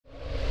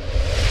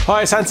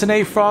Hi, it's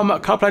Anthony from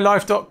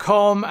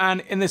CarPlayLive.com,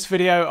 and in this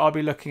video I'll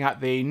be looking at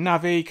the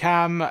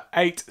NaviCam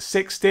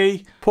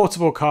 860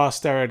 portable car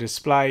stereo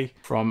display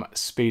from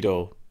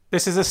Spedal.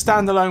 This is a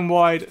standalone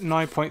wide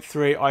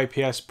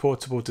 9.3 IPS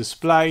portable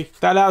display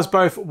that allows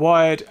both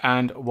wired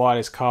and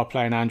wireless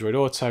CarPlay and Android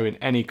Auto in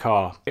any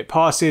car. It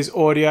passes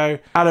audio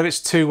out of its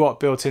 2-watt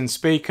built-in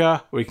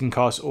speaker, where you can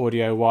cast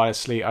audio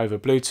wirelessly over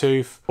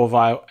Bluetooth or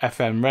via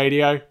FM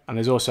radio, and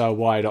there's also a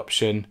wired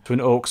option to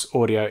an aux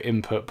audio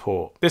input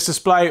port. This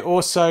display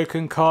also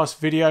can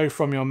cast video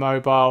from your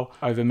mobile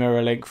over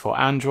MirrorLink for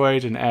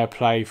Android and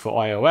AirPlay for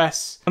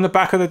iOS. On the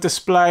back of the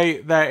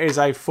display there is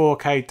a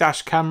 4K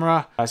dash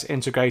camera that's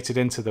integrated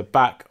into the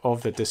back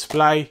of the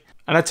display,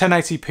 and a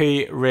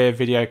 1080p rear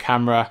video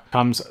camera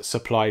comes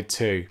supplied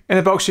too. In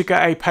the box you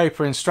get a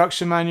paper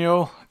instruction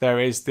manual. There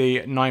is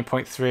the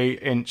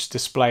 9.3-inch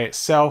display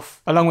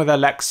itself, along with a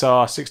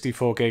Lexar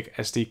 64GB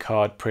SD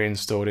card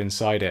pre-installed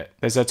inside it.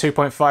 There's a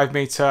 2.5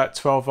 meter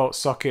 12-volt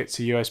socket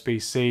to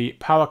USB-C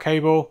power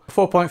cable, a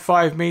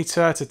 4.5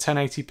 meter to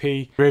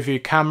 1080p rear view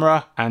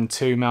camera, and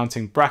 2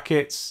 mounting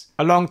brackets,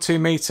 a long 2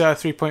 meter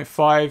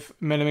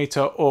 3.5mm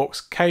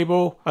aux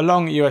cable, a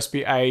long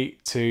USB-A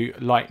to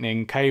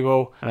Lightning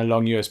cable, and a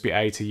long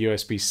USB-A to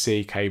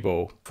USB-C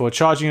cable for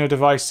charging your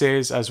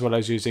devices, as well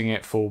as using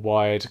it for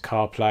wired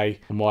CarPlay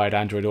and wired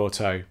Android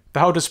Auto. The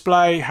whole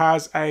display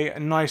has a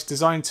nice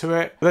design to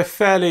it, with a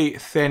fairly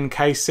thin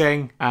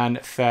casing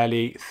and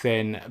fairly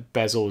thin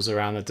bezels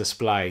around the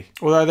display.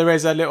 Although there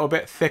is a little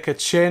bit thicker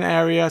chin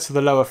area to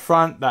the lower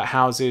front that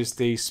houses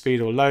the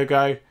Spedal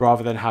logo,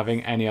 rather than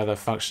having any other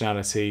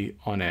functionality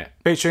on it.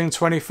 Featuring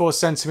 24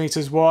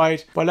 centimeters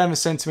wide by 11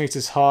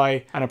 centimeters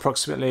high and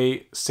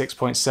approximately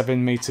 6.7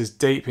 meters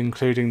deep,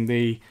 including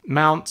the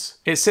mount.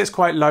 It sits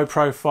quite low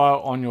profile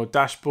on your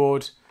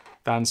dashboard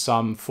than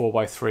some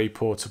 4x3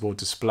 portable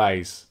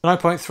displays. The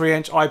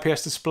 9.3-inch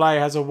IPS display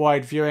has a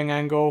wide viewing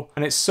angle,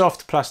 and its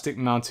soft plastic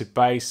mounted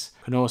base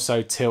can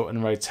also tilt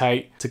and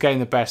rotate to gain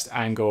the best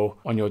angle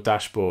on your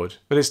dashboard.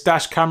 With its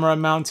dash camera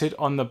mounted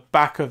on the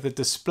back of the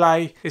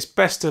display, it's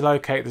best to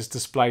locate this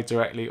display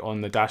directly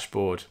on the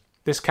dashboard.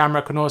 This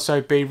camera can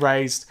also be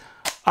raised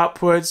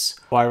upwards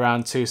by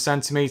around 2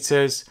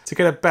 centimeters to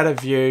get a better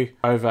view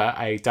over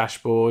a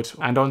dashboard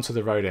and onto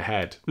the road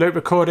ahead. Loop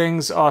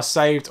recordings are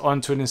saved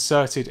onto an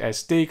inserted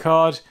SD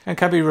card and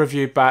can be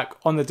reviewed back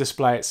on the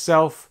display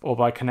itself or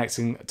by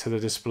connecting to the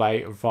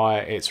display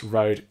via its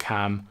Road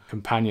Cam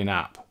companion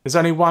app. There's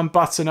only one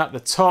button at the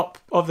top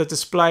of the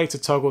display to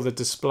toggle the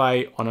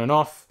display on and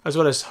off, as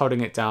well as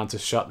holding it down to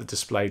shut the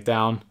display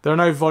down. There are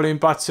no volume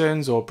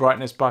buttons or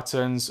brightness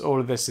buttons. All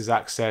of this is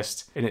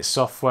accessed in its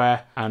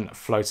software and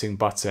floating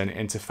button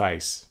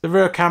interface. The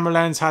rear camera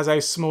lens has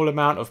a small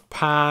amount of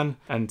pan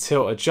and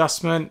tilt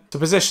adjustment to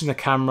position the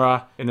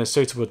camera in a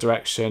suitable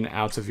direction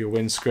out of your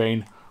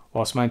windscreen,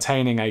 whilst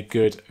maintaining a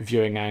good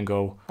viewing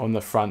angle on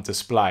the front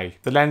display.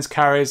 The lens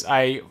carries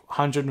a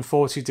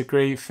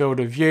 140-degree field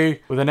of view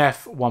with an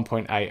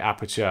f1.8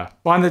 aperture.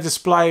 Behind the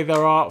display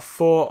there are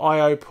 4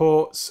 I/O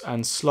ports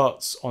and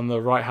slots on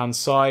the right hand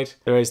side.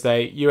 There is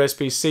a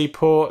USB-C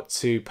port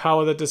to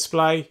power the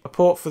display, a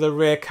port for the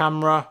rear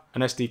camera,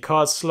 an SD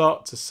card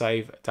slot to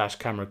save dash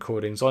cam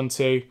recordings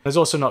onto. There's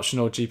also an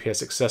optional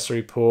GPS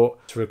accessory port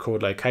to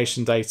record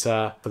location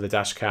data for the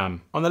dash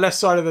cam. On the left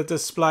side of the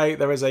display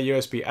there is a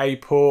USB-A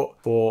port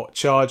for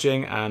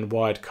charging and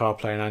wired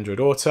CarPlay and Android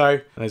Auto,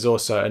 and there's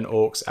also an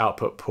aux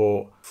output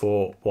port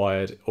for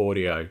wired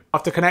audio.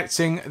 After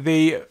connecting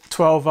the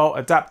 12-volt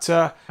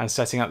adapter and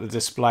setting up the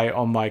display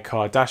on my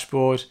car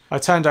dashboard, I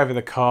turned over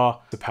the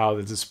car to power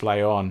the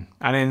display on,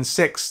 and in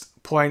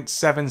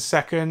 6.7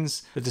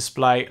 seconds the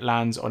display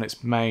lands on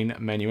its main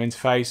menu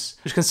interface,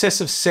 which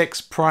consists of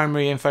 6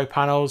 primary info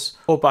panels,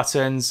 4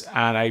 buttons,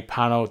 and a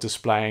panel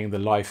displaying the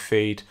live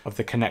feed of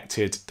the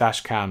connected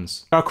dash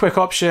cams. There are quick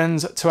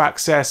options to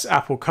access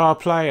Apple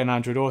CarPlay and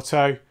Android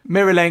Auto,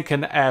 MirrorLink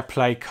and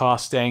AirPlay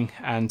casting,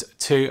 and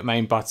 2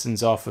 main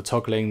buttons are for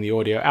toggling the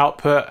audio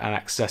output and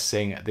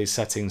accessing the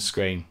settings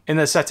screen. In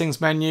the settings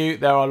menu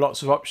there are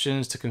lots of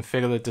options to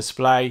configure the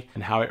display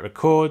and how it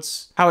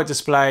records, how it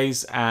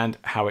displays, and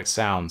how it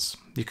sounds.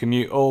 You can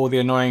mute all the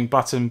annoying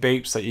button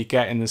beeps that you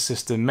get in the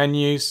system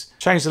menus,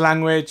 change the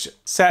language,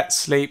 set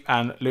sleep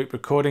and loop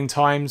recording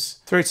times,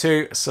 through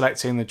to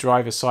selecting the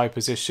driver side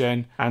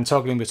position and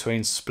toggling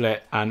between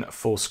split and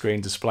full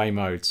screen display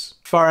modes.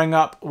 Firing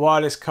up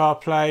wireless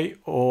CarPlay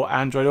or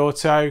Android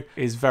Auto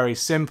is very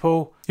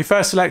simple. You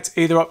first select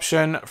either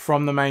option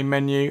from the main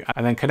menu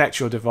and then connect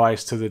your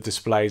device to the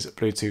display's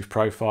Bluetooth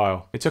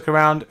profile. It took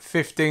around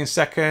 15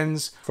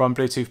 seconds from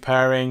Bluetooth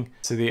pairing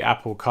to the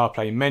Apple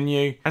CarPlay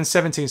menu and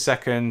 17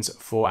 seconds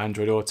for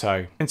Android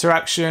Auto.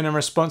 Interaction and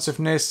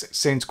responsiveness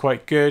seems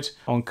quite good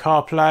on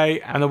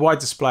CarPlay, and the wide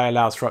display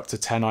allows for up to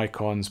 10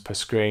 icons per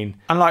screen,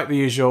 unlike the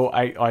usual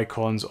 8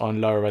 icons on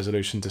lower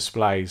resolution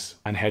displays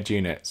and head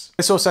units.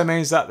 This also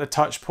means that the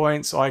touch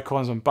points,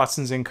 icons and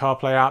buttons in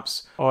CarPlay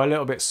apps are a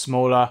little bit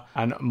smaller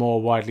and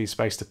more widely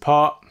spaced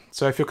apart.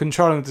 So if you're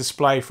controlling the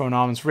display from an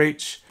arm's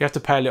reach, you have to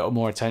pay a little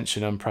more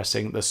attention on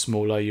pressing the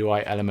smaller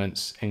UI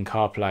elements in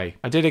CarPlay.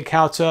 I did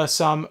encounter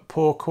some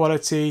poor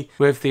quality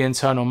with the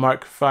internal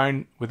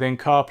microphone within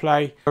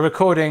CarPlay. The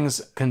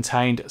recordings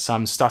contained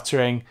some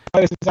stuttering.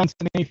 Hi, this is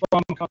Anthony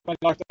from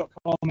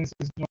CarPlayLife.com. This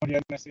is an audio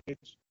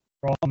message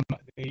from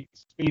the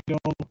Spedal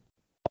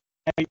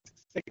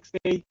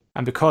 860.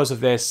 And because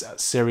of this,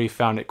 Siri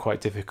found it quite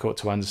difficult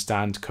to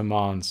understand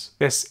commands.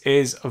 This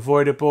is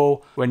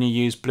avoidable when you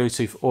use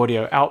Bluetooth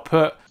audio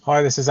output.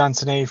 Hi, this is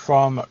Anthony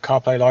from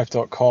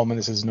CarPlayLife.com, and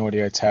this is an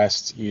audio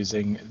test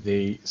using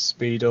the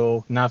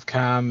Spedal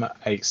NaviCam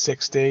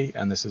 860,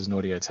 and this is an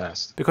audio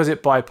test. Because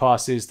it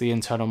bypasses the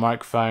internal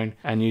microphone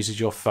and uses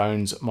your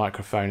phone's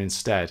microphone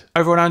instead.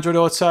 Over on Android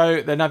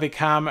Auto, the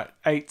NaviCam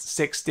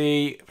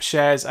 860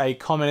 shares a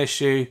common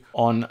issue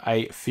on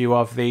a few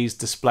of these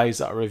displays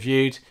that are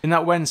reviewed, in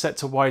that when set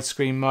to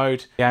widescreen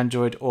mode, the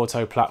Android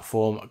Auto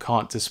platform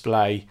can't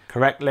display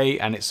correctly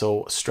and it's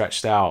all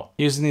stretched out.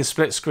 Using the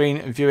split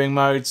screen viewing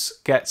modes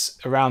gets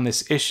around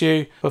this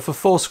issue, but for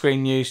full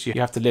screen use you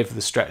have to live with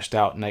the stretched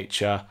out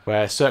nature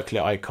where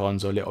circular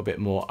icons are a little bit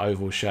more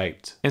oval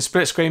shaped. In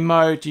split screen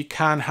mode you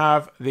can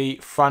have the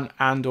front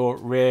and or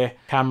rear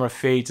camera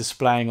feed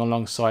displaying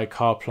alongside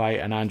CarPlay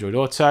and Android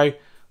Auto,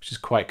 which is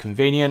quite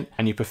convenient,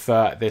 and you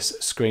prefer this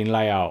screen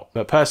layout.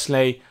 But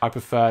personally, I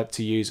prefer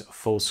to use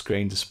full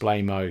screen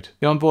display mode.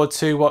 The onboard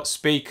 2-watt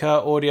speaker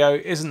audio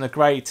isn't the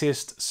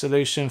greatest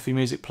solution for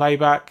music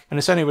playback, and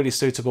it's only really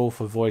suitable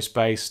for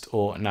voice-based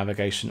or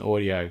navigation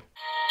audio.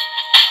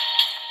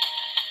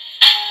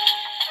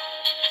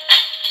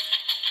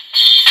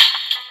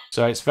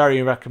 So it's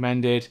very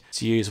recommended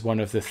to use one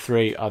of the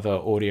 3 other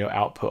audio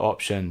output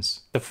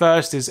options. The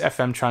first is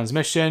FM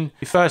transmission.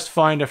 You first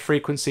find a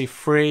frequency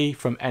free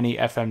from any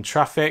FM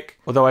traffic,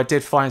 although I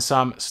did find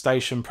some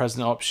station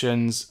present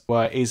options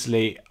were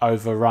easily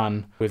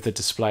overrun with the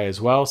display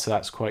as well, so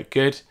that's quite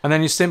good. And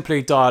then you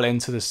simply dial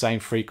into the same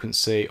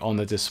frequency on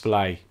the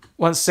display.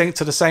 Once synced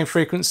to the same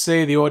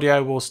frequency, the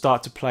audio will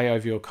start to play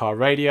over your car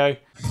radio.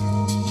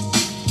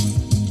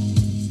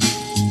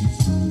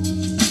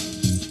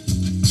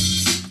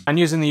 And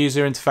using the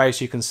user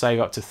interface, you can save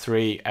up to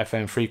 3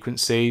 FM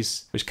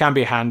frequencies, which can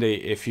be handy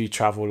if you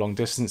travel long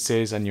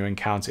distances and you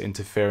encounter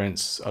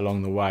interference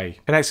along the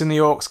way. Connecting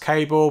the aux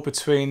cable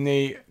between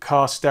the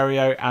car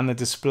stereo and the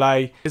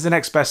display is the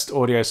next best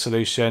audio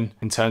solution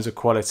in terms of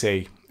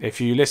quality. If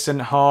you listen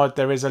hard,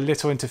 there is a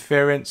little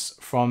interference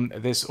from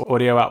this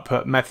audio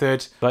output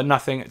method, but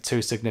nothing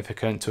too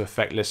significant to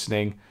affect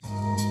listening.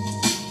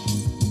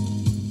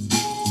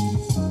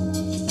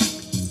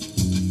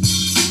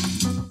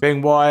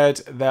 Being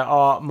wired, there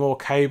are more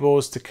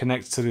cables to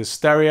connect to the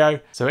stereo,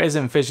 so it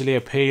isn't visually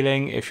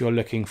appealing if you're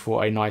looking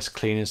for a nice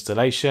clean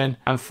installation.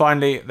 And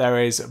finally,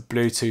 there is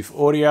Bluetooth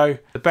audio,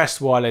 the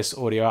best wireless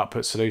audio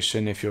output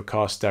solution if your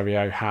car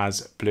stereo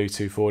has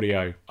Bluetooth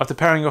audio. After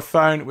pairing your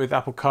phone with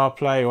Apple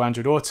CarPlay or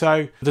Android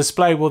Auto, the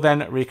display will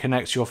then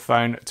reconnect your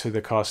phone to the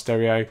car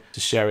stereo to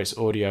share its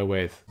audio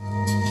with.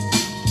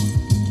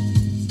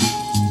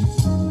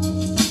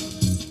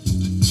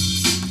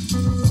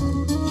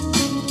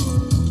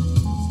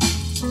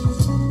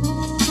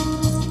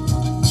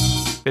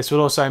 This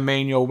will also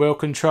mean your wheel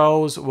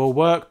controls will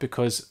work,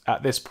 because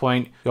at this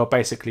point you're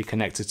basically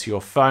connected to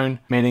your phone,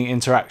 meaning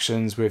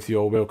interactions with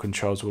your wheel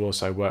controls will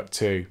also work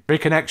too.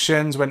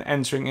 Reconnections when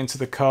entering into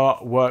the car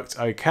worked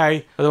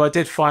okay, although I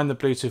did find the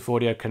Bluetooth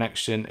audio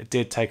connection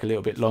did take a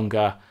little bit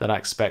longer than I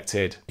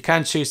expected. You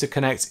can choose to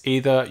connect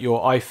either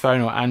your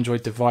iPhone or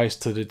Android device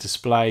to the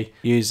display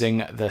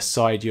using the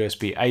side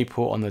USB-A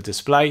port on the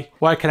display.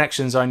 Wired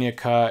connections only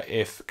occur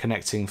if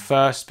connecting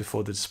first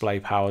before the display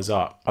powers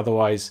up,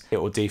 otherwise it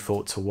will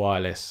default to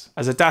wireless.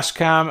 As a dash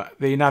cam,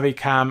 the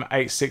NaviCam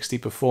 860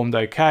 performed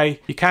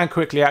okay. You can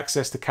quickly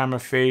access the camera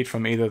feed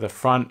from either the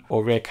front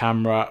or rear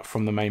camera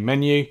from the main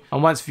menu,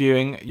 and once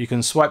viewing you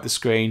can swipe the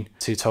screen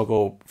to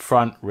toggle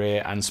front,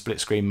 rear and split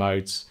screen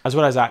modes, as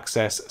well as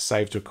access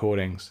saved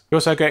recordings. You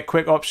also get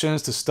quick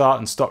options to start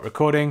and stop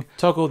recording,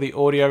 toggle the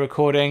audio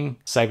recording,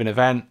 save an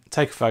event,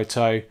 take a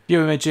photo,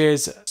 view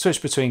images,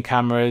 switch between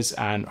cameras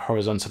and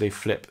horizontally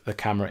flip the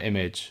camera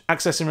image.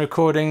 Accessing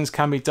recordings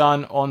can be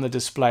done on the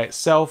display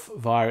itself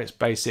via its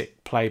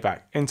basic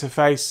playback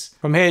interface.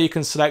 From here you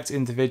can select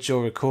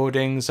individual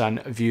recordings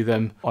and view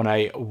them on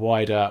a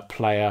wider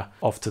player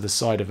off to the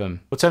side of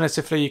them.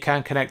 Alternatively, you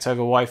can connect over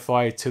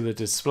Wi-Fi to the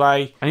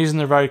display, and using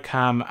the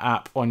RoadCam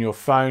app on your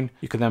phone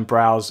you can then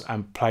browse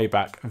and play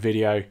back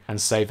video and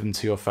save them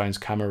to your phone's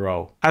camera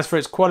roll. As for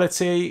its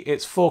quality,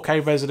 its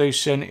 4K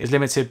resolution is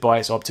limited by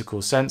its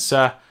optical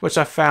sensor, which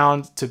I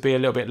found to be a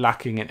little bit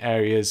lacking in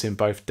areas in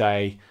both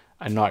day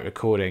and night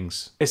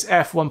recordings. Its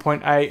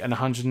f1.8 and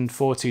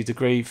 140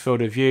 degree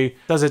field of view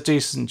does a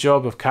decent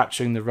job of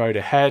capturing the road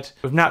ahead,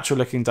 with natural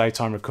looking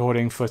daytime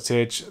recording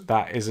footage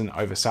that isn't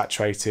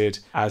oversaturated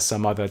as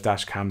some other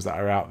dash cams that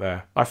are out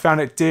there. I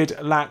found it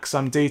did lack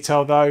some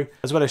detail though,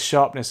 as well as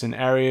sharpness in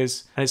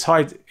areas, and its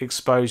high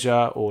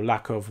exposure or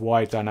lack of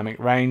wide dynamic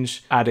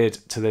range added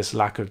to this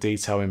lack of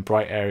detail in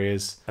bright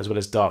areas as well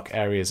as dark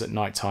areas at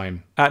night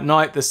time. At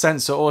night, the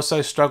sensor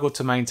also struggled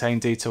to maintain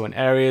detail in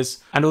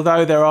areas, and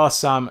although there are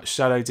some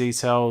shadow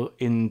detail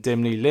in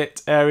dimly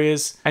lit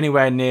areas,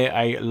 anywhere near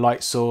a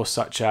light source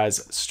such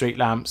as street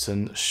lamps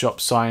and shop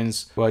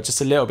signs were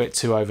just a little bit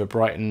too over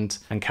brightened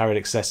and carried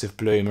excessive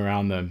bloom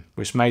around them,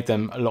 which made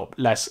them a lot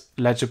less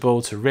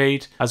legible to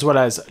read, as well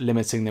as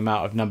limiting the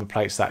amount of number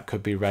plates that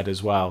could be read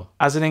as well.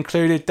 As an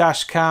included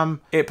dash cam,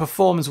 it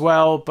performs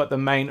well, but the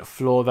main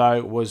flaw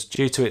though was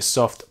due to its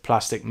soft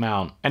plastic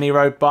mount. Any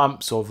road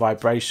bumps or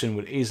vibration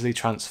would easily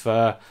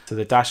transfer to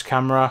the dash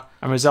camera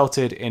and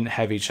resulted in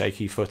heavy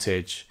shaky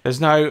footage. There's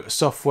no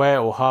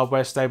software or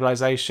hardware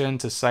stabilization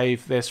to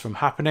save this from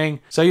happening,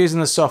 so using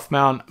the soft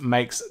mount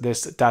makes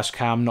this dash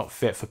cam not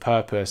fit for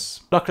purpose.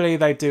 Luckily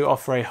they do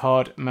offer a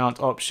hard mount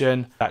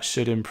option that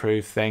should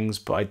improve things,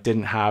 but I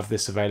didn't have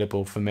this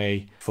available for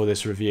me for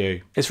this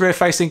review. Its rear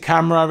facing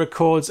camera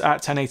records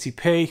at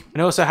 1080p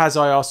and also has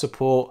IR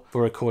support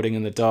for recording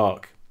in the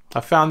dark. I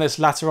found this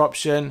latter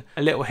option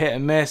a little hit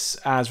and miss,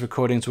 as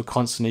recordings would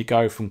constantly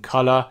go from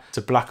colour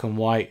to black and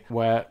white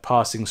where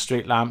passing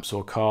street lamps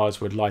or cars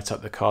would light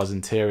up the car's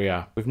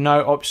interior. With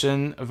no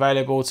option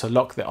available to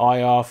lock the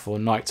IR for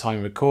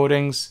nighttime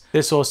recordings,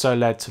 this also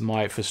led to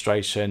my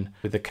frustration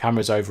with the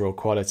camera's overall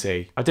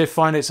quality. I did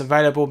find its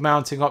available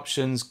mounting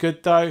options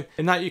good though,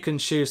 in that you can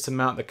choose to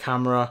mount the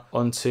camera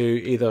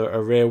onto either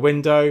a rear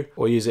window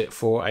or use it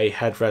for a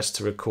headrest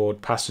to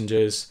record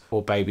passengers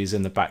or babies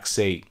in the back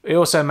seat. It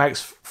also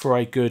makes for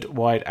a good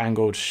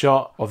wide-angled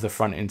shot of the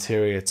front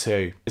interior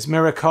too. Its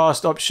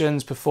mirrorcast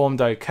options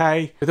performed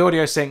okay, with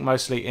audio sync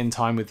mostly in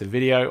time with the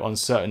video on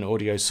certain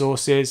audio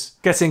sources.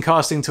 Getting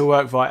casting to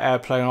work via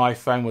AirPlay on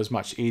iPhone was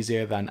much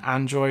easier than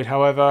Android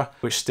however,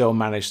 which still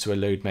managed to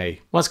elude me.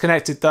 Once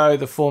connected though,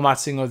 the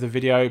formatting of the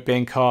video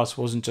being cast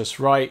wasn't just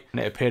right, and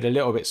it appeared a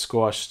little bit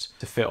squashed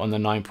to fit on the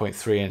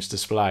 9.3-inch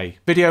display.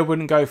 Video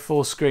wouldn't go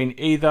full screen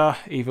either,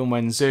 even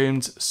when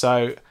zoomed,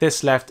 so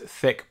this left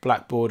thick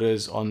black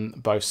borders on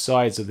both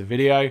sides of the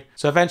video,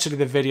 so eventually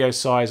the video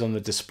size on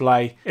the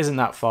display isn't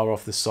that far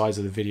off the size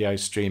of the video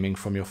streaming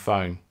from your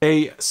phone.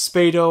 The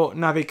Spedal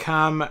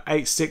NaviCam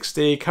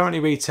 860 currently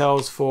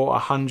retails for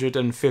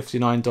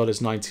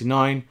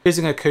 $159.99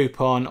 using a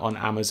coupon on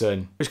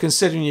Amazon, which,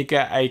 considering you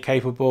get a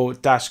capable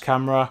dash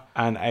camera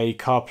and a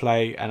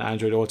CarPlay and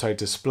Android Auto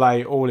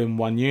display all in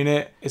one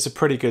unit, it's a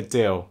pretty good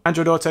deal.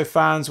 Android Auto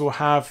fans will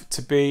have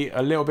to be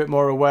a little bit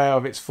more aware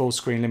of its full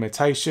screen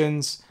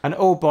limitations, and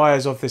all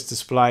buyers of this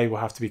display will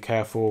have to be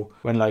careful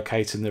when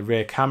locating the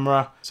rear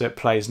camera so it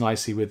plays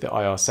nicely with the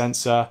IR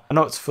sensor, and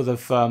opt for the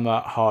firmer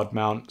hard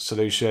mount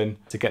solution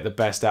to get the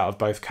best out of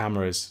both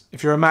cameras.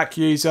 If you're a Mac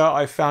user,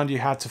 I found you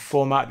had to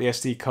format the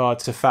SD card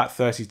to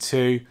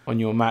FAT32 on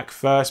your Mac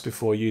first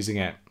before using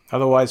it.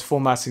 Otherwise,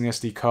 formatting the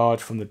SD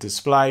card from the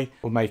display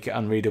will make it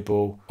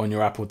unreadable on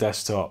your Apple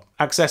desktop.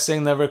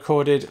 Accessing the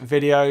recorded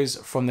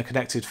videos from the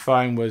connected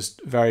phone was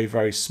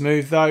very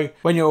smooth though,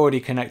 when you're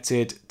already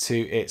connected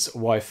to its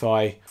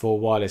Wi-Fi for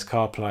wireless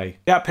CarPlay.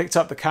 The app picked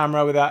up the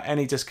camera without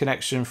any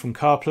disconnection from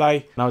CarPlay,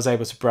 and I was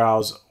able to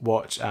browse,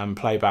 watch and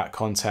play back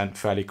content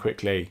fairly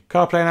quickly.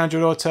 CarPlay and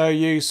Android Auto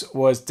use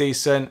was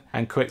decent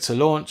and quick to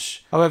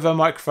launch. However,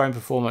 microphone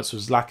performance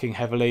was lacking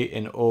heavily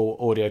in all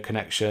audio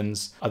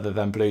connections other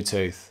than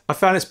Bluetooth. I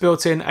found its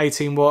built-in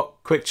 18-watt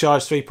quick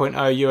charge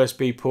 3.0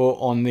 USB port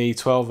on the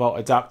 12-volt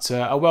adapter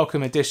a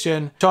welcome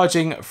addition.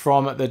 Charging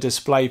from the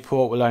display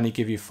port will only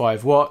give you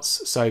 5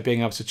 watts, so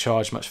being able to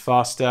charge much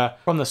faster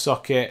from the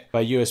socket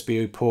where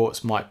USB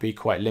ports might be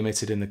quite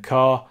limited in the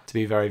car to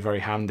be very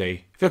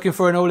handy. If you're looking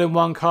for an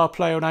all-in-one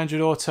CarPlay on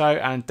Android Auto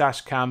and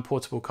dashcam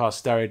portable car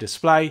stereo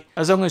display,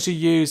 as long as you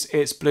use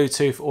its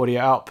Bluetooth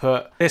audio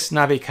output, this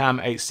NaviCam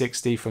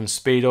 860 from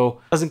Spedal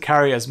doesn't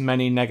carry as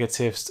many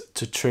negatives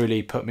to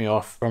truly put me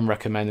off from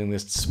recommending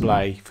this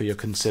display for your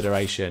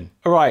consideration.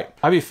 Alright,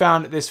 I hope you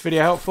found this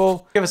video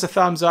helpful. Give us a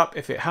thumbs up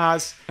if it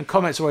has, and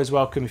comments are always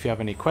welcome if you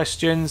have any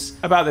questions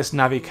about this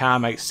NaviCam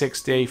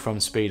 860 from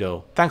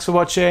Spedal. Thanks for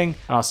watching,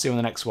 and I'll see you on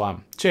the next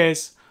one.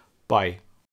 Cheers, bye.